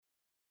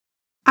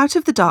Out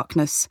of the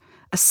darkness,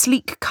 a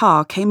sleek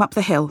car came up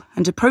the hill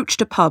and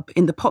approached a pub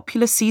in the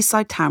popular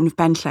seaside town of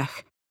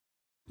Benllech.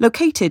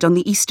 Located on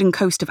the eastern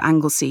coast of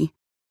Anglesey,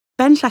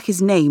 Benllech's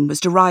name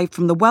was derived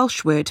from the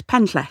Welsh word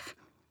penllech,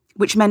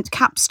 which meant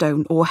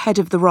capstone or head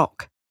of the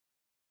rock.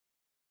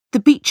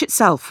 The beach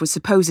itself was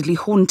supposedly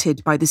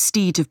haunted by the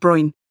steed of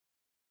Broin,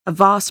 a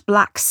vast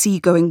black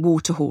sea-going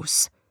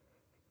waterhorse.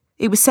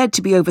 It was said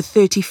to be over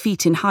 30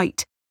 feet in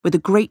height, with a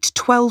great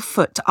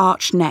 12-foot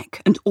arched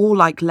neck and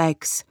oar-like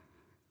legs.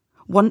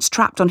 Once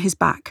trapped on his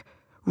back,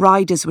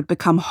 riders would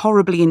become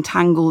horribly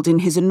entangled in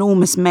his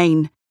enormous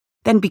mane,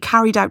 then be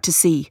carried out to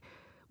sea,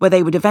 where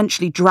they would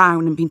eventually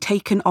drown and be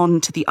taken on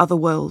to the other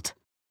world.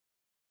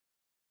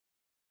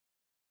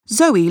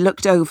 Zoe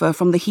looked over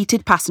from the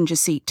heated passenger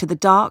seat to the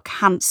dark,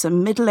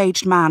 handsome,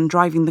 middle-aged man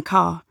driving the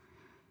car.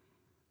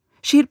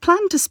 She had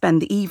planned to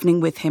spend the evening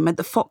with him at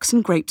the Fox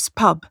and Grapes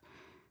pub.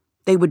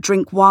 They would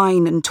drink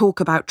wine and talk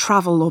about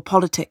travel or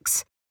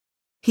politics.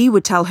 He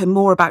would tell her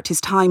more about his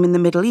time in the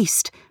Middle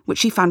East, which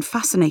she found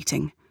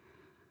fascinating.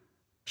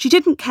 She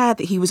didn't care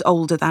that he was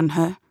older than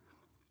her.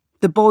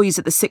 The boys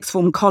at the sixth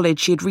form college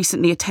she had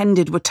recently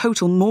attended were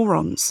total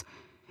morons.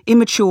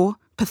 Immature,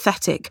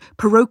 pathetic,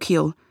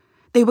 parochial.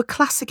 They were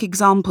classic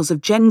examples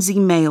of Gen Z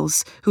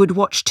males who had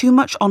watched too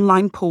much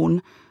online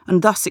porn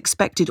and thus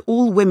expected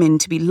all women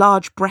to be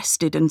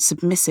large-breasted and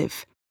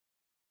submissive.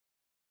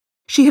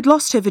 She had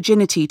lost her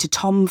virginity to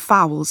Tom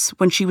Fowles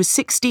when she was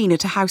 16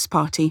 at a house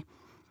party.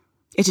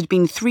 It had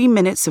been 3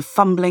 minutes of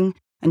fumbling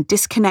and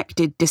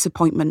disconnected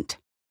disappointment.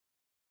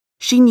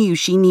 She knew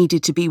she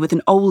needed to be with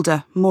an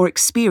older, more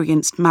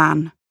experienced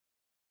man.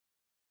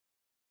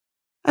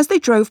 As they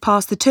drove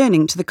past the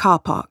turning to the car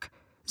park,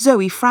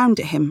 Zoe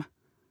frowned at him.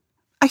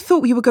 "I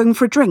thought we were going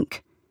for a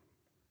drink."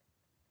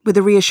 With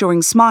a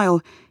reassuring smile,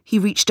 he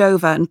reached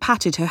over and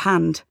patted her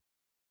hand.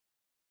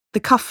 The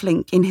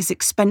cufflink in his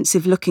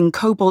expensive-looking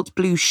cobalt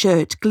blue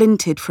shirt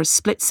glinted for a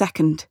split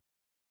second.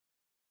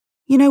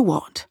 "You know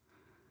what?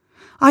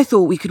 I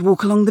thought we could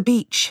walk along the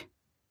beach."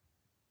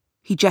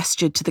 He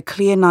gestured to the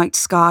clear night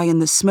sky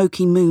and the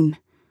smoky moon.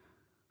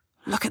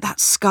 "Look at that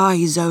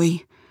sky,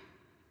 Zoe.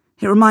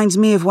 It reminds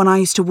me of when I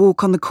used to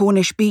walk on the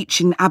Cornish beach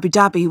in Abu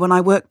Dhabi when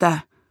I worked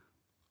there.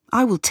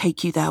 I will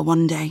take you there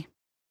one day."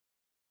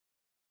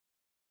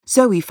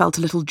 Zoe felt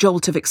a little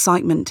jolt of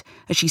excitement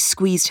as she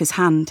squeezed his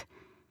hand.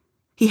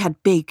 He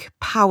had big,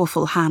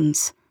 powerful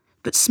hands,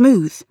 but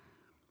smooth.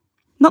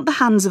 Not the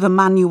hands of a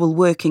manual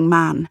working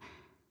man.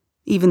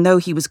 Even though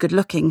he was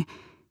good-looking,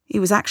 it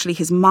was actually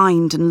his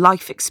mind and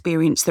life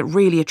experience that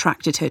really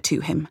attracted her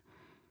to him.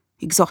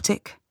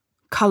 Exotic,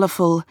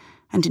 colourful,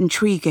 and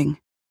intriguing.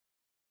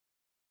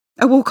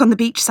 "A walk on the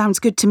beach sounds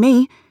good to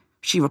me,"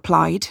 she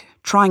replied,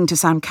 trying to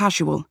sound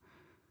casual.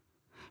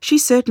 She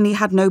certainly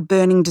had no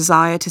burning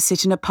desire to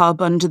sit in a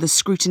pub under the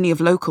scrutiny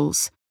of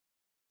locals.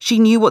 She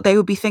knew what they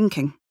would be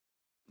thinking.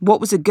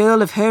 What was a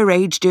girl of her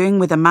age doing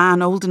with a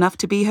man old enough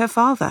to be her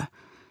father?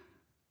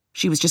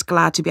 She was just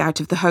glad to be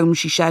out of the home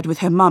she shared with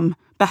her mum,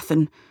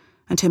 Bethan,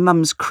 and her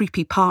mum's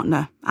creepy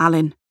partner,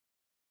 Alan.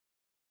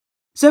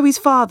 Zoe's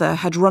father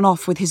had run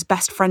off with his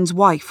best friend's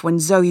wife when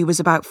Zoe was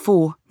about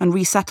 4 and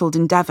resettled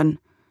in Devon.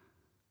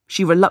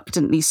 She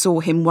reluctantly saw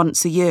him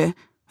once a year,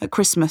 at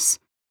Christmas.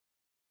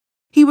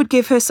 He would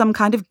give her some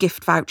kind of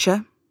gift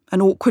voucher,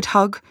 an awkward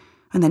hug,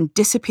 and then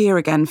disappear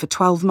again for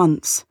 12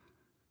 months.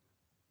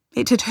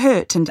 It had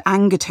hurt and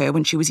angered her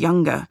when she was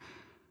younger.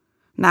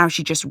 Now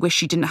she just wished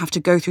she didn't have to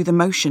go through the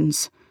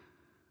motions.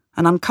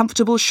 An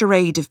uncomfortable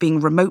charade of being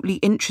remotely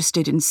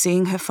interested in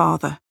seeing her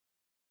father.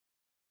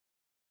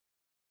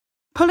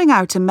 Pulling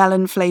out a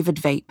melon-flavoured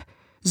vape,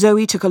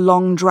 Zoe took a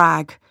long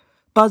drag,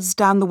 buzzed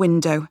down the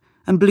window,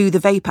 and blew the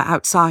vapour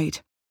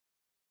outside.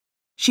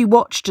 She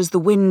watched as the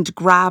wind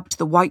grabbed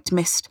the white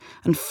mist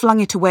and flung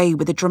it away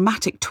with a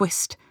dramatic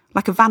twist,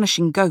 like a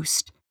vanishing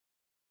ghost.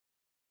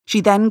 She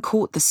then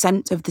caught the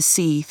scent of the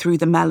sea through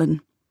the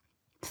melon,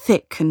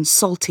 thick and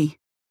salty.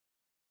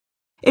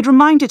 It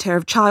reminded her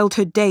of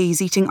childhood days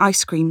eating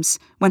ice creams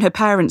when her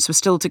parents were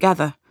still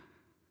together.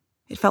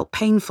 It felt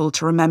painful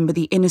to remember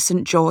the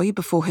innocent joy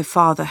before her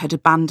father had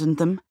abandoned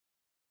them.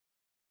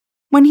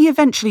 When he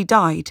eventually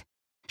died,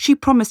 she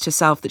promised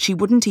herself that she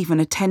wouldn't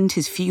even attend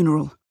his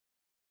funeral.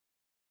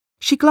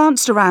 She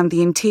glanced around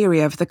the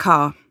interior of the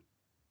car.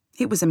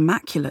 It was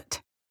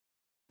immaculate.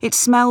 It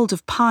smelled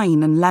of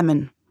pine and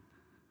lemon.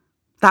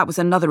 That was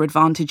another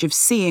advantage of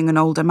seeing an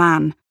older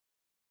man.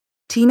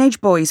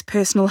 Teenage boys'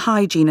 personal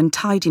hygiene and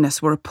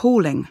tidiness were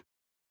appalling.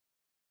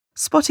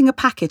 Spotting a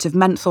packet of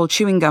menthol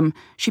chewing gum,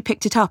 she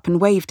picked it up and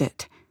waved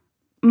it.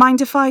 "Mind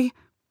if I—"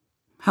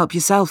 "Help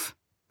yourself,"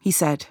 he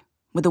said,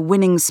 with a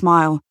winning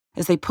smile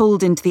as they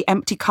pulled into the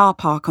empty car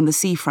park on the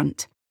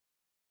seafront.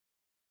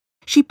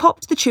 She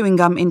popped the chewing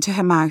gum into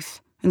her mouth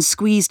and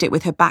squeezed it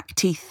with her back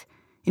teeth,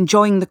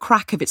 enjoying the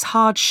crack of its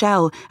hard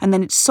shell and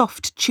then its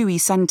soft, chewy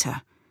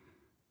centre.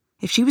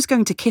 If she was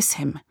going to kiss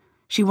him,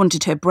 she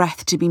wanted her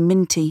breath to be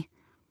minty.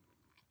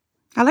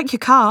 "I like your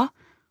car,"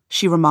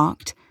 she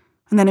remarked,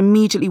 and then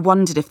immediately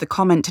wondered if the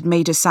comment had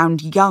made her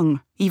sound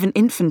young, even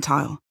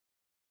infantile.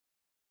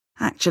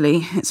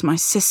 Actually, it's my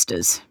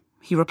sister's,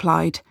 he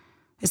replied,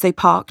 as they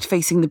parked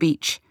facing the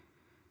beach.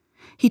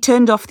 He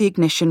turned off the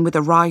ignition with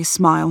a wry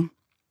smile.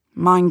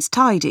 Mine's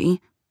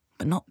tidy,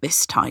 but not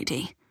this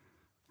tidy.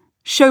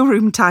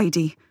 Showroom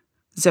tidy,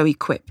 Zoe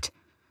quipped,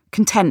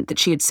 content that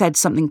she had said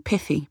something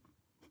pithy.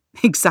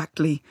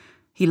 Exactly,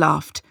 he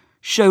laughed.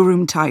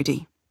 Showroom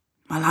tidy.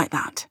 I like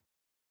that.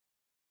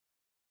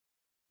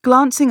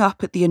 Glancing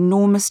up at the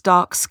enormous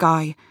dark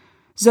sky,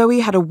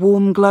 Zoe had a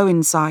warm glow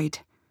inside.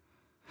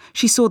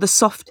 She saw the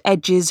soft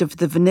edges of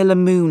the vanilla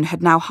moon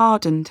had now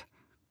hardened.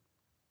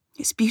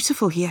 It's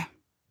beautiful here,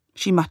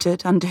 she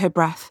muttered under her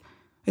breath,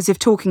 as if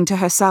talking to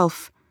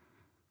herself.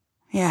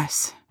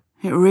 Yes,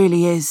 it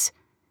really is,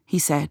 he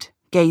said,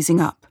 gazing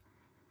up.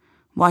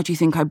 Why do you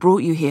think I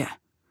brought you here?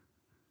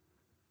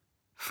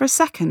 For a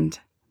second,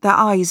 their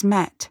eyes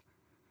met.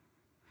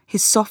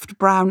 His soft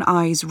brown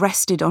eyes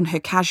rested on her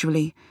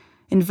casually,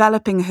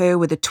 enveloping her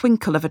with a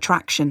twinkle of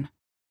attraction.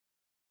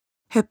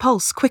 Her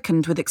pulse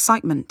quickened with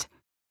excitement.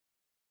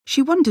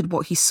 She wondered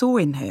what he saw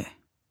in her.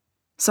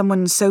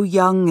 Someone so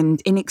young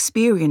and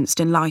inexperienced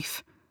in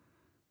life.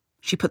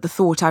 She put the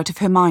thought out of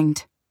her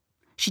mind.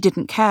 She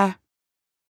didn't care.